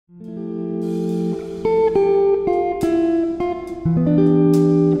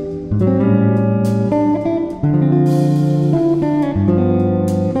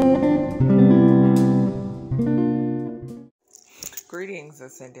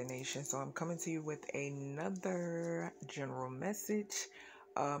Ascendant Nation. So I'm coming to you with another general message.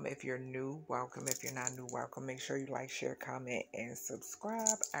 If you're new, welcome. If you're not new, welcome. Make sure you like, share, comment, and subscribe.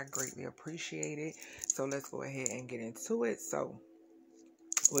 I greatly appreciate it. So let's go ahead and get into it. So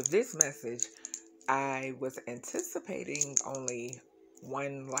with this message, I was anticipating only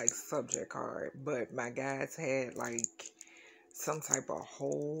one subject card, but my guys had some type of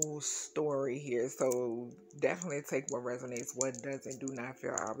whole story here. So definitely take what resonates, what doesn't. Do not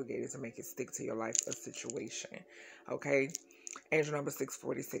feel obligated to make it stick to your life or situation. Okay. Angel number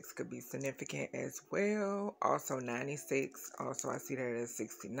 646 could be significant as well. Also 96. Also I see that as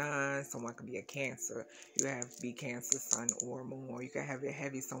 69. Someone could be a Cancer. You have be Cancer, Sun, or Moon. Or you can have it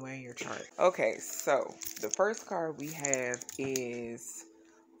heavy somewhere in your chart. Okay, so the first card we have is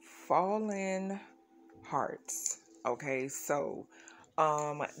Fallen Hearts. Okay, so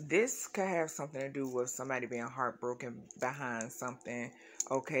this could have something to do with somebody being heartbroken behind something.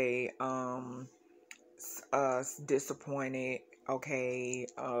 Okay, disappointed. Okay,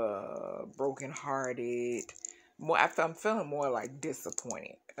 broken hearted. I'm feeling more like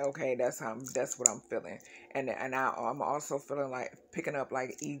disappointed. Okay, that's what I'm feeling, and I'm also feeling like picking up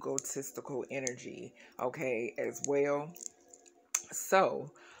like egotistical energy. Okay, as well.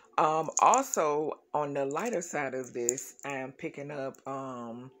 So, also on the lighter side of this, I'm picking up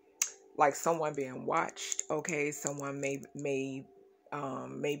like someone being watched. Okay, someone maybe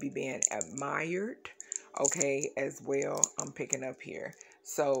being admired. Okay, as well. I'm picking up here.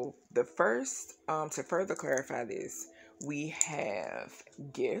 So the first, to further clarify this, we have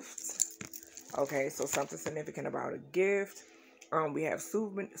gifts. Okay, so something significant about a gift. We have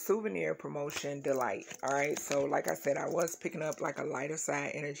souvenir, promotion, delight. All right, so like I said, I was picking up like a lighter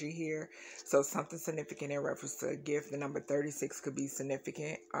side energy here. So something significant in reference to a gift. The number 36 could be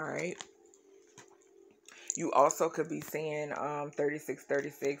significant. All right. You also could be seeing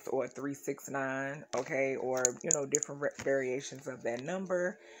 3636 or 369, okay, or different variations of that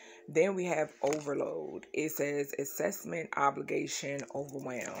number. Then we have overload. It says assessment, obligation,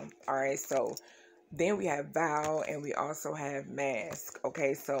 overwhelm. All right, so then we have vow, and we also have mask.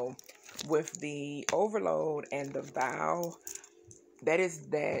 Okay, so with the overload and the vow, that is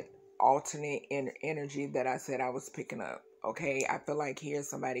that alternate energy that I said I was picking up. Okay, I feel like here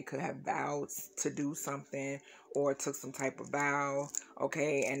somebody could have vowed to do something or took some type of vow.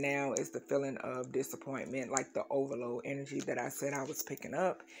 Okay, and now it's the feeling of disappointment, like the overload energy that I said I was picking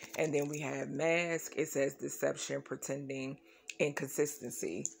up. And then we have mask. It says deception, pretending,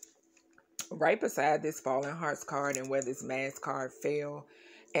 inconsistency. Right beside this Fallen Hearts card, and where this mask card fell,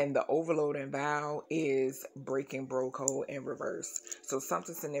 and the overload and vow is breaking bro code in reverse. So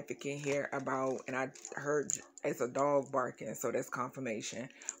something significant here about, and I heard it's a dog barking, so that's confirmation.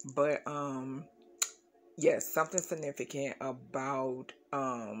 But yes, something significant about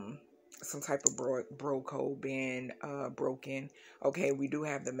some type of bro code being broken. Okay, we do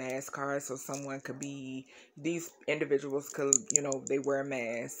have the mask card, so someone could be, these individuals could, they wear a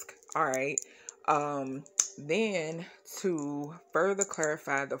mask. All right. Then to further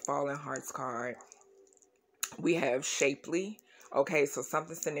clarify the Fallen Hearts card, we have shapely. Okay, so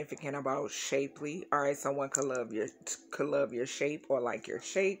something significant about shapely. All right, someone could love your shape or like your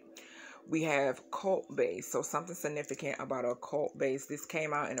shape. We have cult base, so something significant about a cult base. This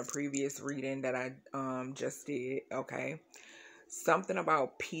came out in a previous reading that I just did. Okay, something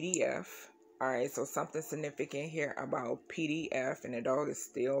about PDF. All right, so something significant here about PDF, and the dog is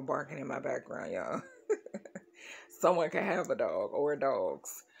still barking in my background, y'all. Someone could have a dog or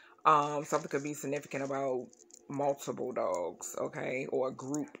dogs. Something could be significant about multiple dogs, okay, or a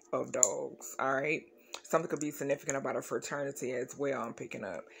group of dogs. All right. Something could be significant about a fraternity as well, I'm picking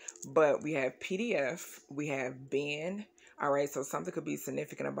up. But we have PDF, we have bin. All right, so something could be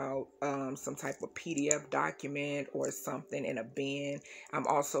significant about some type of PDF document or something in a bin. I'm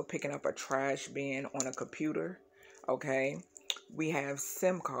also picking up a trash bin on a computer. Okay. We have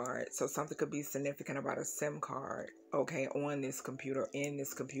SIM card, so something could be significant about a SIM card, okay, on this computer, in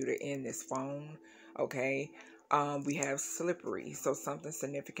this phone, okay. We have slippery, so something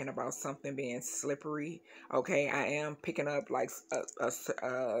significant about something being slippery, okay. I am picking up like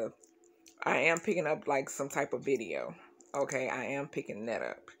some type of video, okay. I am picking that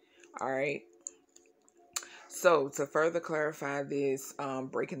up. All right. So to further clarify this,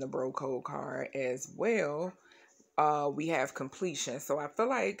 breaking the bro code card as well, we have completion. So I feel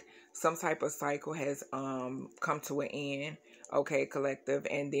like some type of cycle has come to an end. Okay, collective.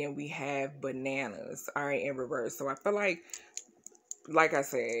 And then we have bananas, all right, in reverse. So I feel like I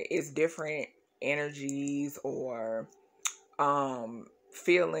said, it's different energies or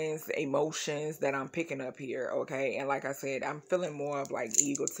feelings, emotions that I'm picking up here, okay? And like I said, I'm feeling more of like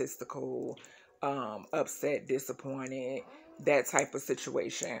egotistical, upset, disappointed, that type of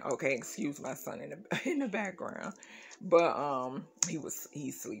situation, okay? Excuse my son in the in the background, but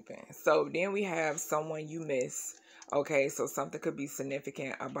he's sleeping. So then we have someone you miss, okay? So something could be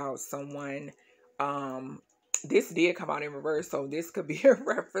significant about someone. This did come out in reverse, so this could be a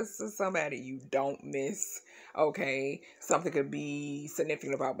reference to somebody you don't miss. Okay, something could be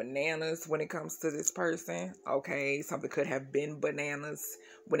significant about bananas when it comes to this person. Okay, something could have been bananas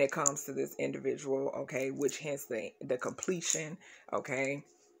when it comes to this individual. Okay, which hence the completion. Okay,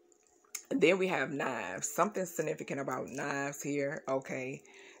 and then we have knives. Something significant about knives here. Okay,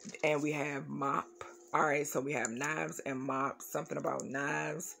 and we have mop. All right, so we have knives and mop. Something about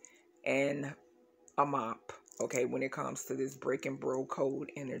knives and a mop. Okay, when it comes to this break and bro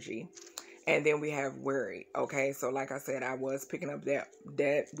code energy. And then we have worry. Okay, so like I said, I was picking up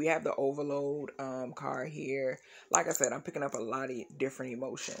that we have the overload card here. Like I said, I'm picking up a lot of different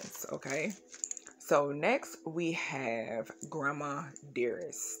emotions. Okay, so next we have Grandma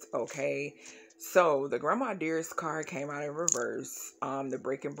Dearest. Okay, so the Grandma Dearest card came out in reverse. The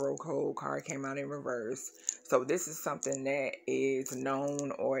break and bro code card came out in reverse. So this is something that is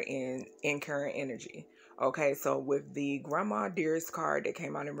known or in current energy. Okay, so with the Grandma Dearest card that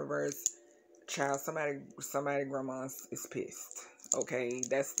came out in reverse, child, somebody grandma is pissed. Okay,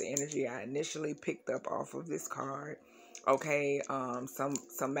 that's the energy I initially picked up off of this card. Okay,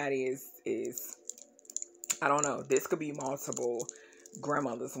 somebody is I don't know. This could be multiple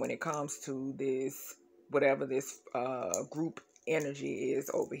grandmothers when it comes to this, whatever this group energy is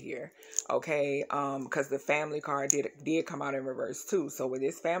over here. Okay, because the family card did come out in reverse too. So with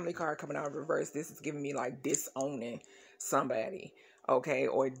this family card coming out in reverse, this is giving me like disowning somebody. Okay,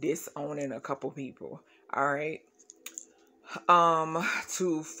 or disowning a couple people. All right.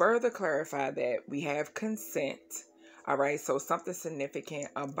 To further clarify that, we have consent. All right, so something significant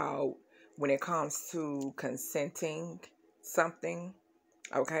about when it comes to consenting something.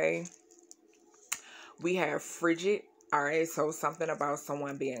 Okay, we have frigid. All right, so something about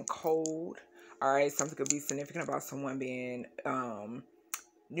someone being cold. All right, something could be significant about someone being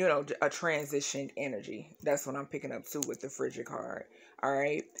a transitioned energy. That's what I'm picking up too with the frigid card. All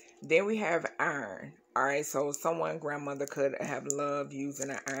right. Then we have iron. All right. So someone grandmother could have loved using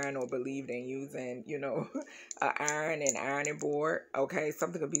an iron or believed in using, an iron and ironing board. Okay.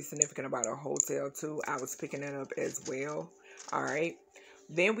 Something could be significant about a hotel too. I was picking that up as well. All right.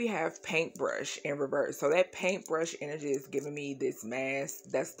 Then we have paintbrush in reverse. So that paintbrush energy is giving me this mask.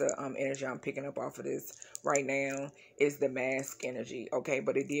 That's the energy I'm picking up off of this right now, is the mask energy. Okay,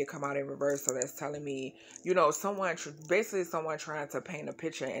 but it did come out in reverse. So that's telling me, someone trying to paint a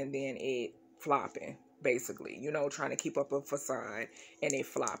picture and then it flopping, basically, trying to keep up a facade and it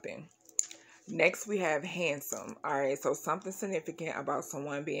flopping. Next, we have handsome. All right, so something significant about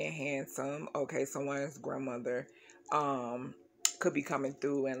someone being handsome. Okay, someone's grandmother could be coming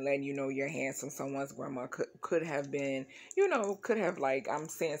through and letting you know you're handsome. Someone's grandma could have been, could have, like, I'm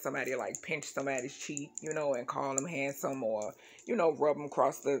seeing somebody like pinch somebody's cheek, and call them handsome, or, rub them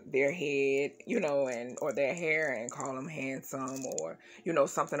across their head, and or their hair and call them handsome, or,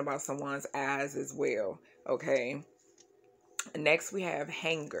 something about someone's eyes as well. Okay. Next, we have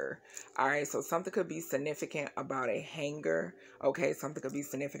hanger. All right, so something could be significant about a hanger. Okay, something could be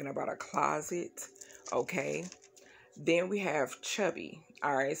significant about a closet. Okay. Then we have chubby.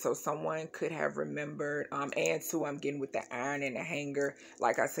 All right, so someone could have remembered, and two, I'm getting with the iron and the hanger.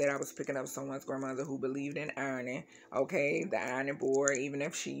 Like I said, I was picking up someone's grandmother who believed in ironing. Okay, the ironing board, even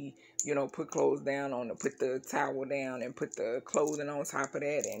if she, put clothes down put the towel down and put the clothing on top of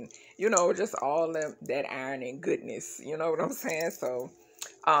that, and, just all of that ironing goodness. You know what I'm saying? So,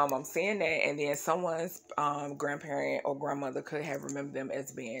 I'm seeing that, and then someone's grandparent or grandmother could have remembered them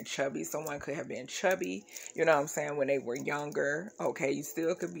as being chubby. Someone could have been chubby, you know what I'm saying, when they were younger. Okay, you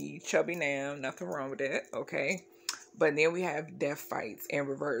still could be chubby now, nothing wrong with that. Okay, but then we have death fights in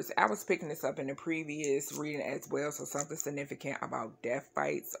reverse. I was picking this up in the previous reading as well, so something significant about death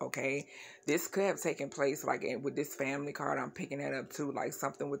fights. Okay, this could have taken place like with this family card. I'm picking that up too, like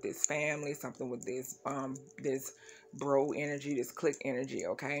something with this family, something with this this bro energy, this click energy.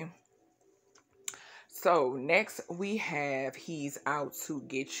 Okay, so next we have he's out to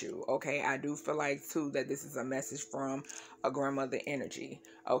get you. Okay, I do feel like too that this is a message from a grandmother energy.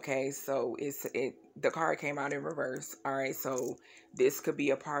 Okay, so the card came out in reverse. All right, so this could be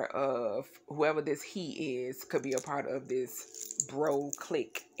a part of whoever this he is, could be a part of this bro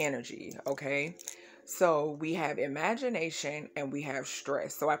click energy. Okay, So we have imagination and we have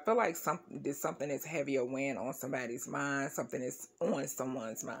stress. So I feel like something is heavier weighing on somebody's mind. Something is on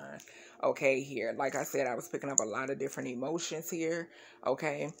someone's mind. Okay, here. Like I said, I was picking up a lot of different emotions here.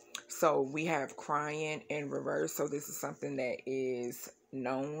 Okay. So we have crying in reverse. So this is something that is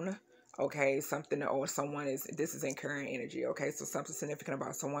known. Okay. Something, or someone is, this is incurring energy. Okay. So something significant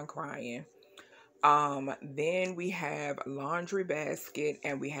about someone crying. Then we have laundry basket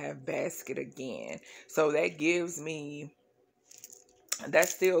and we have basket again. So that gives me,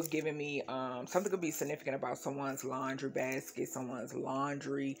 that's still giving me something could be significant about someone's laundry basket, someone's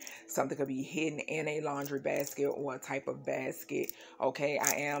laundry. Something could be hidden in a laundry basket or a type of basket. Okay,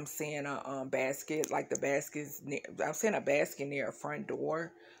 I am seeing a basket, like the baskets I'm seeing a basket near a front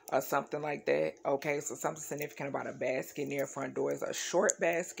door or something like that. Okay, so something significant about a basket near a front door is a short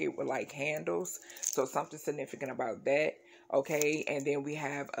basket with like handles. So something significant about that. Okay, and then we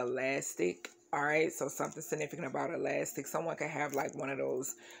have elastic. All right, so something significant about elastic. Someone could have like one of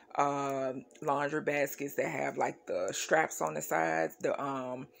those laundry baskets that have like the straps on the sides, the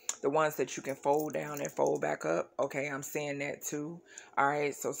ones that you can fold down and fold back up. Okay, I'm seeing that too. All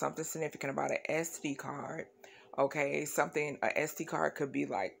right, so something significant about an SD card. Okay, something, a SD card could be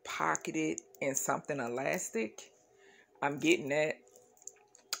like pocketed in something elastic. I'm getting that.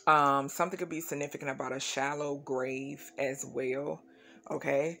 Something could be significant about a shallow grave as well.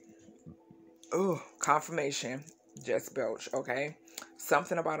 Okay. Oh, confirmation. Just belch. Okay.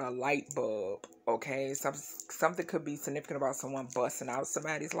 Something about a light bulb. Okay. Something could be significant about someone busting out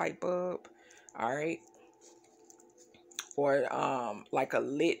somebody's light bulb. All right. Or like a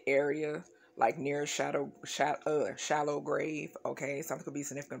lit area, like near shallow grave. Okay. Something could be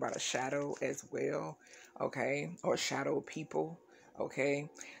significant about a shadow as well. Okay. Or shadow people. Okay.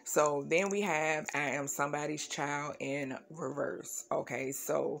 So then we have I am somebody's child in reverse. Okay.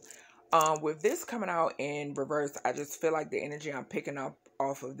 So with this coming out in reverse, I just feel like the energy I'm picking up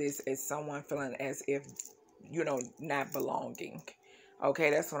off of this is someone feeling as if, not belonging. Okay,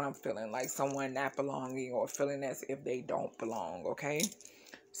 that's what I'm feeling, like someone not belonging or feeling as if they don't belong. Okay,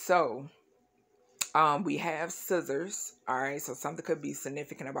 so we have scissors. All right, so something could be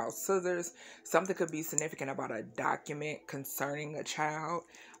significant about scissors. Something could be significant about a document concerning a child.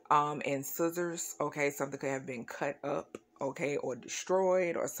 And scissors. Okay, something could have been cut up. Okay, or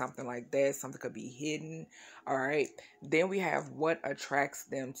destroyed or something like that. Something could be hidden. All right. Then we have what attracts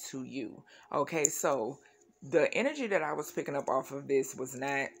them to you. Okay, so the energy that I was picking up off of this was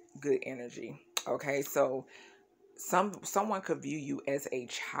not good energy. Okay, so someone could view you as a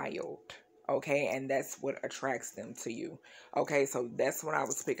child. Okay, and that's what attracts them to you. Okay, so that's what I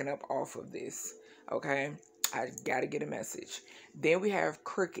was picking up off of this. Okay, I gotta get a message. Then we have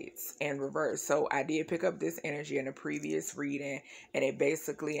crickets in reverse. So I did pick up this energy in a previous reading, and it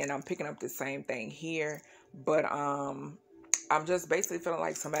basically, and I'm picking up the same thing here, but I'm just basically feeling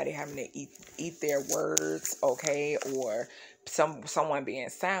like somebody having to eat their words. Okay, or someone being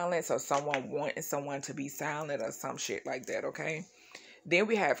silent, or someone wanting someone to be silent or some shit like that. Okay, then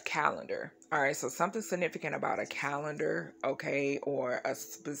we have calendar. All right, so something significant about a calendar. Okay, or a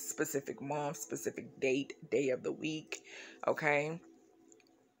specific month, specific date, day of the week. Okay,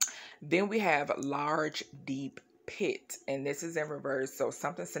 then we have large deep pit, and this is in reverse. So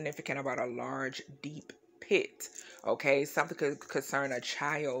something significant about a large deep pit. Okay, something could concern a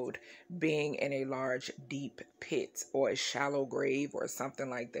child being in a large deep pit or a shallow grave or something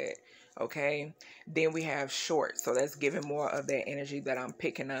like that. Okay, then we have short, so that's giving more of that energy that I'm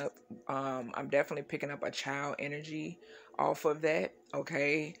picking up. I'm definitely picking up a child energy off of that.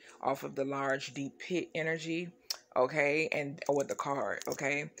 Okay, off of the large deep pit energy. Okay, and with the card.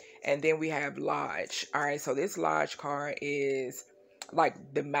 Okay, and then we have lodge. All right, so this lodge card is like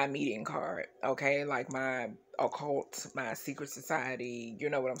my meeting card. Okay, like my occult, my secret society, you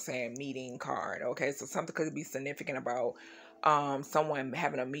know what I'm saying, meeting card. Okay, so something could be significant about someone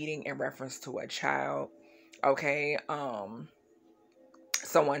having a meeting in reference to a child. Okay,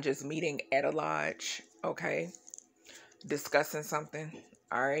 someone just meeting at a lodge. Okay, discussing something.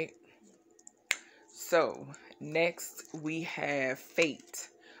 All right, so next we have fate.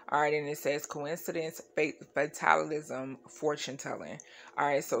 All right, and it says coincidence, fate, fatalism, fortune telling. All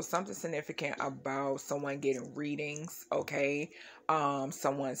right, so something significant about someone getting readings. Okay,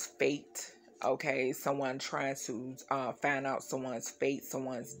 someone's fate. Okay, someone trying to find out someone's fate,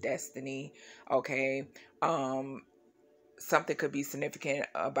 someone's destiny. Okay, something could be significant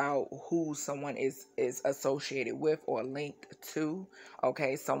about who someone is associated with or linked to.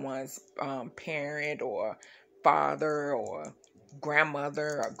 Okay, someone's parent or father or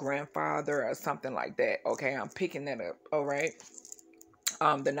grandmother or grandfather or something like that. Okay, I'm picking that up. All right.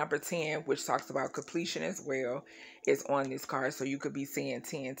 The number 10, which talks about completion as well, is on this card. So you could be seeing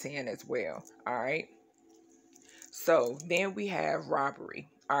 10, 10 as well. All right. So then we have robbery.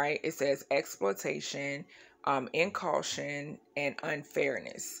 All right. It says exploitation, incaution, and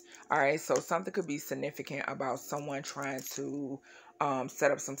unfairness. All right. So something could be significant about someone trying to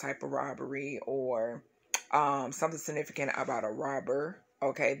set up some type of robbery, or something significant about a robber.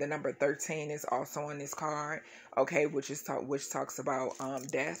 Okay, the number 13 is also on this card. Okay, which talks about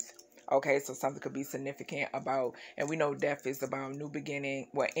death. Okay, so something could be significant about, and we know death is about new beginning,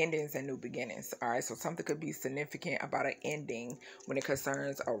 well, endings and new beginnings. All right, so something could be significant about an ending when it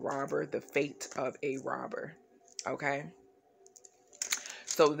concerns a robber, the fate of a robber. Okay.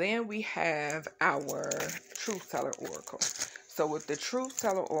 So then we have our Truth Teller Oracle. So with the Truth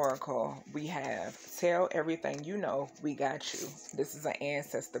Teller Oracle, we have tell everything you know, we got you. This is an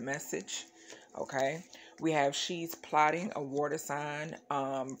ancestor message. Okay. We have she's plotting, a water sign,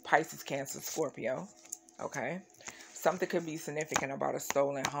 Pisces, Cancer, Scorpio. Okay. Something could be significant about a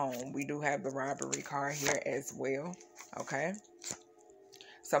stolen home. We do have the robbery card here as well. Okay.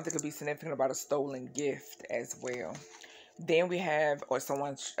 Something could be significant about a stolen gift as well. Then we have, or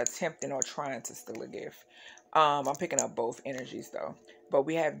someone attempting or trying to steal a gift. I'm picking up both energies though. But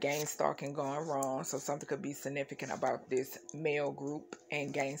we have gang stalking going wrong. So something could be significant about this male group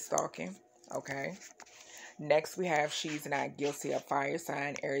and gang stalking. Okay. Next we have she's not guilty, a fire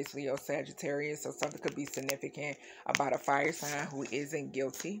sign, Aries, Leo, Sagittarius. So something could be significant about a fire sign who isn't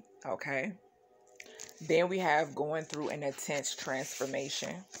guilty. Okay. Then we have going through an intense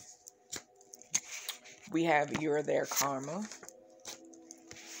transformation. We have you're their karma.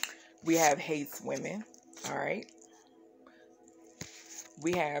 We have hates women. All right.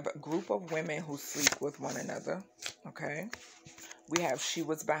 We have a group of women who sleep with one another. Okay. We have she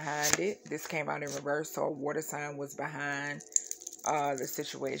was behind it. This came out in reverse. So a water sign was behind the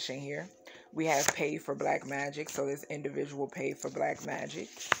situation here. We have paid for black magic. So this individual paid for black magic.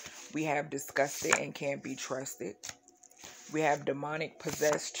 We have disgusted and can't be trusted. We have demonic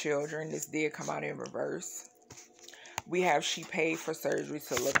possessed children. This did come out in reverse. We have she paid for surgery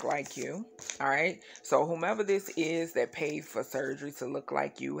to look like you. All right. So whomever this is that paid for surgery to look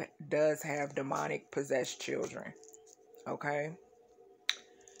like you does have demonic possessed children. Okay.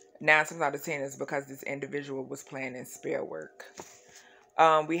 9 times out of 10 is because this individual was planning spell work.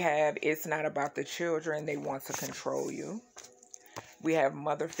 We have it's not about the children. They want to control you. We have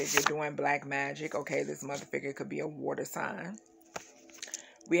mother figure doing black magic. Okay, this mother figure could be a water sign.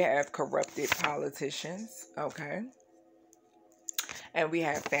 We have corrupted politicians. Okay. And we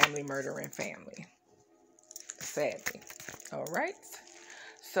have family murdering family. Sadly. All right.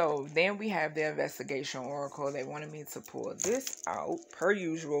 So then we have the investigation oracle. They wanted me to pull this out per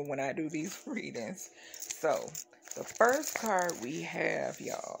usual when I do these readings. So the first card we have,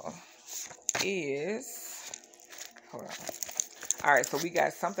 y'all, is, hold on. All right, so we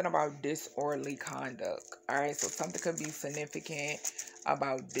got something about disorderly conduct. All right, so something could be significant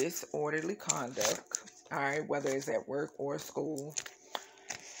about disorderly conduct. All right, whether it's at work or school.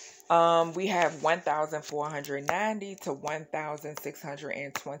 We have 1,490 to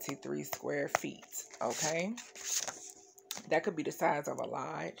 1,623 square feet. Okay, that could be the size of a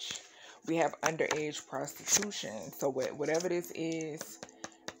lodge. We have underage prostitution. So whatever this is,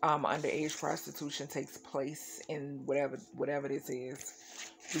 underage prostitution takes place in whatever this is.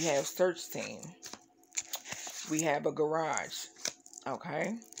 We have search team. We have a garage.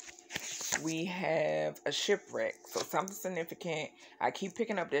 Okay. We have a shipwreck. So something significant. I keep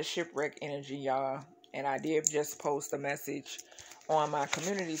picking up that shipwreck energy, y'all. And I did just post a message on my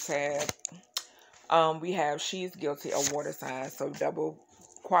community tab. We have she's guilty, a water sign. So double,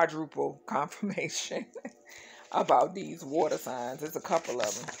 quadruple confirmation about these water signs. There's a couple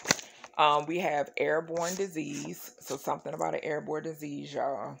of them. We have airborne disease. So something about an airborne disease,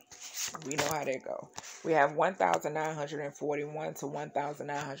 y'all. We know how that go. We have 1,941 to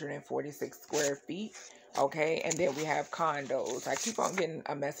 1,946 square feet. Okay. And then we have condos. I keep on getting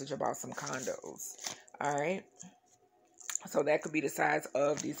a message about some condos. All right. So that could be the size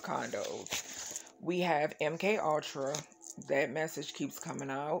of these condos. We have MK Ultra. That message keeps coming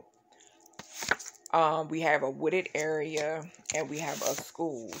out. We have a wooded area and we have a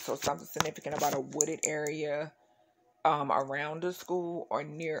school. So something significant about a wooded area around a school or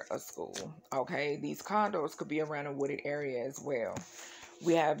near a school. Okay, these condos could be around a wooded area as well.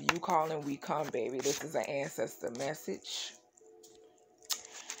 We have you calling, we come, baby. This is an ancestor message.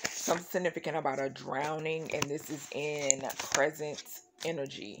 Something significant about a drowning, and this is in present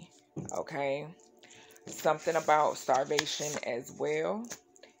energy. Okay, something about starvation as well.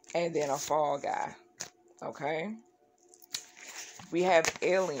 And then a fall guy. Okay. We have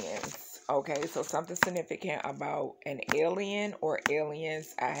aliens. Okay, so something significant about an alien or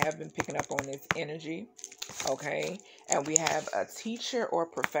aliens. I have been picking up on this energy. Okay, and we have a teacher or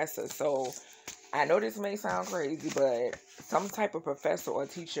professor. So I know this may sound crazy, but some type of professor or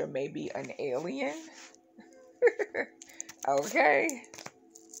teacher may be an alien. Okay.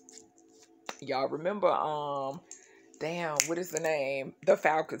 Y'all remember, damn, what is the name? The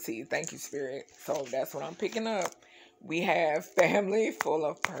faculty. Thank you, Spirit. So that's what I'm picking up. We have family full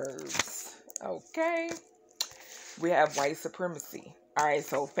of pervs. Okay. We have white supremacy. All right,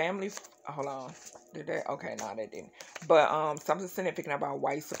 so family, hold on. Did that? Okay, no, that didn't. But something significant about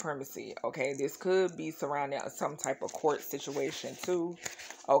white supremacy. Okay, this could be surrounding some type of court situation too.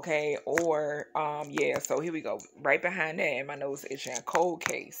 Okay, or yeah. So here we go. Right behind that, and my nose itching. Cold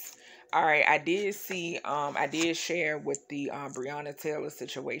case. All right, I did see. I did share with the Breonna Taylor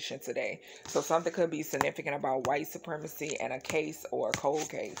situation today. So something could be significant about white supremacy and a case or a cold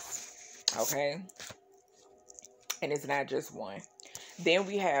case. Okay, and it's not just one. Then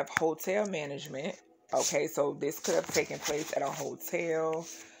we have hotel management. Okay, so this could have taken place at a hotel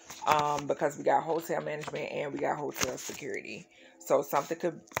because we got hotel management and we got hotel security. So something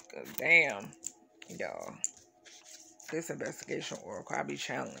could, damn, y'all. This investigation oracle, I be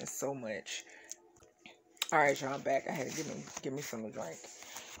channeling so much. All right, y'all, I'm back. I had to give me something to drink.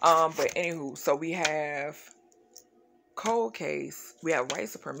 But anywho, so we have cold case, we have white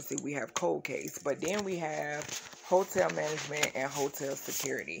supremacy, we have cold case, but then we have hotel management and hotel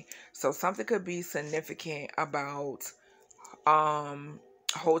security. So something could be significant about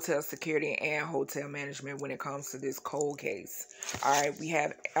hotel security and hotel management when it comes to this cold case. All right, we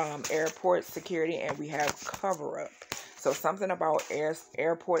have airport security and we have cover up. So something about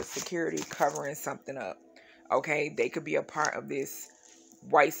airport security covering something up. Okay, they could be a part of this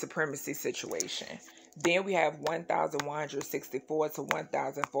white supremacy situation. Then we have 1,164 to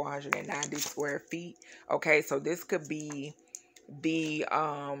 1,490 square feet. Okay, so this could be the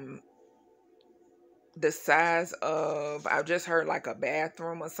size of, I just heard like a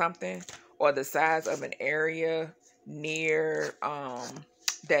bathroom or something, or the size of an area near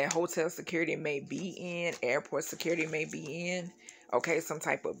that hotel security may be in, airport security may be in. Okay, some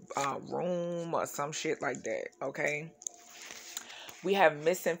type of room or some shit like that. Okay, we have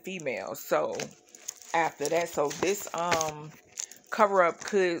missing females. So after that, so this cover up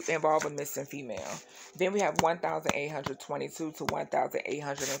could involve a missing female. Then we have 1,822 to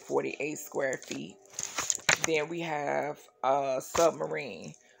 1,848 square feet. Then we have a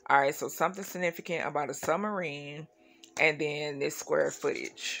submarine. All right, so something significant about a submarine, and then this square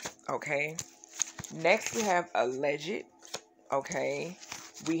footage. Okay, next we have alleged. Okay,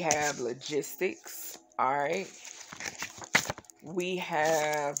 we have logistics. All right, we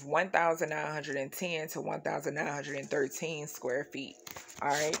have 1,910 to 1,913 square feet. All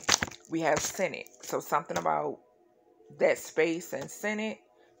right, we have Senate. So something about that space and Senate.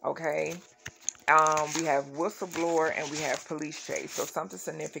 Okay, we have whistleblower and we have police chase. So something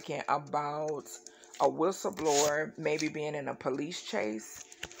significant about a whistleblower maybe being in a police chase.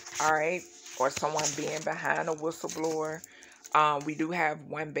 All right, or someone being behind a whistleblower. We do have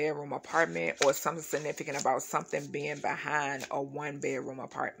 1-bedroom apartment, or something significant about something being behind a 1-bedroom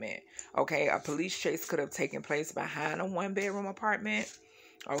apartment. Okay, a police chase could have taken place behind a 1-bedroom apartment.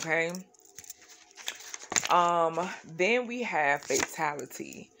 Okay. Then we have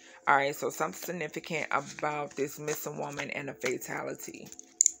fatality. All right, so something significant about this missing woman and a fatality.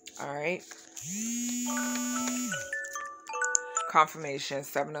 All right. Confirmation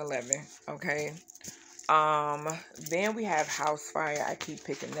 7-Eleven. Okay. Then we have house fire. I keep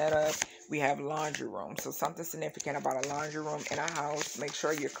picking that up. We have laundry room. So something significant about a laundry room in a house. Make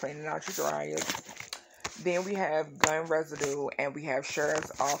sure you're cleaning out your dryers. Then we have gun residue and we have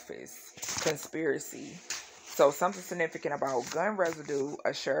sheriff's office conspiracy. So something significant about gun residue,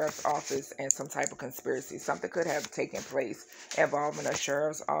 a sheriff's office, and some type of conspiracy. Something could have taken place involving a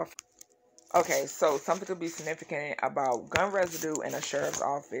sheriff's office. Okay, so something could be significant about gun residue in a sheriff's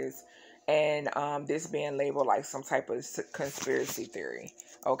office, and this being labeled like some type of conspiracy theory,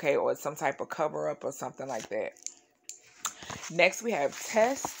 okay, or some type of cover-up or something like that. Next, we have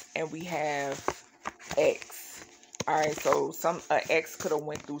tests, and we have X. All right, so X could have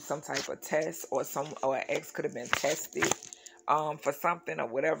went through some type of test, or X could have been tested for something or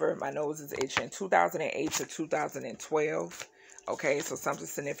whatever. My nose is itching. 2008 to 2012. Okay, so something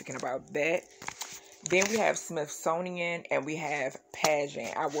significant about that. Then we have Smithsonian and we have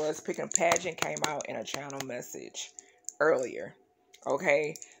pageant. I was picking pageant, came out in a channel message earlier.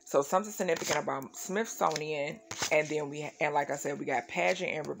 Okay, so something significant about Smithsonian, and then and like I said, we got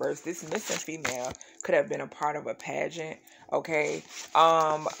pageant in reverse. This missing female could have been a part of a pageant. Okay,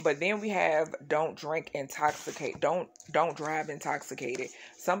 but then we have don't drive intoxicated.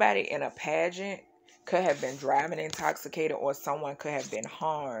 Somebody in a pageant could have been driving intoxicated, or someone could have been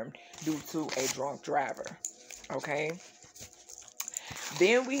harmed due to a drunk driver. Okay.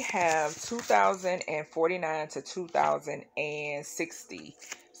 Then we have 2,049 to 2,060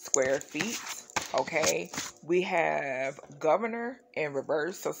 square feet. Okay. We have governor in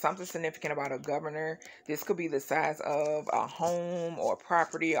reverse. So something significant about a governor. This could be the size of a home or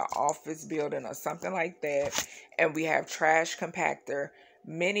property or office building or something like that. And we have trash compactor.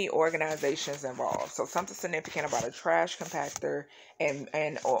 Many organizations involved. So something significant about a trash compactor and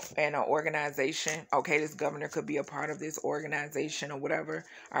an organization. Okay, this governor could be a part of this organization or whatever.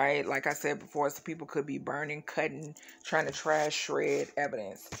 All right, like I said before, some people could be burning, cutting, trying to trash, shred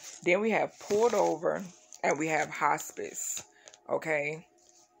evidence. Then we have pulled over, and we have hospice. Okay,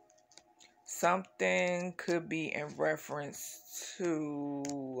 something could be in reference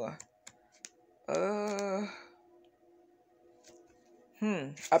to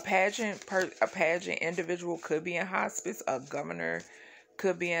a pageant individual could be in hospice. A governor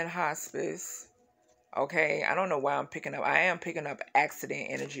could be in hospice. Okay, I don't know why I'm picking up. I am picking up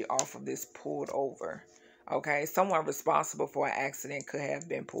accident energy off of this pulled over. Okay, someone responsible for an accident could have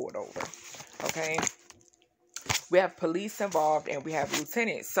been pulled over. Okay, we have police involved, and we have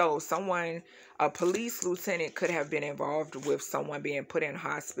lieutenants. So a police lieutenant could have been involved with someone being put in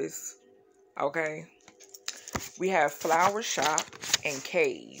hospice. Okay. We have flower shop and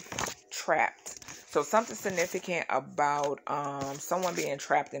cave, trapped. So something significant about someone being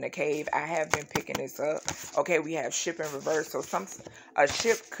trapped in a cave. I have been picking this up. Okay, we have ship in reverse. So a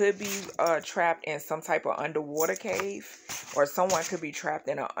ship could be trapped in some type of underwater cave, or someone could be trapped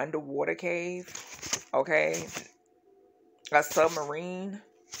in an underwater cave. Okay, a submarine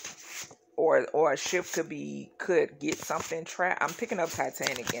or a ship could get something trapped. I'm picking up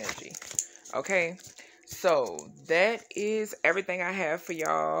Titanic energy. Okay. So that is everything I have for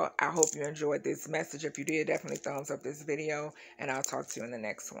y'all. I hope you enjoyed this message. If you did, definitely thumbs up this video, and I'll talk to you in the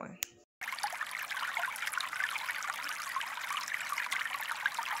next one.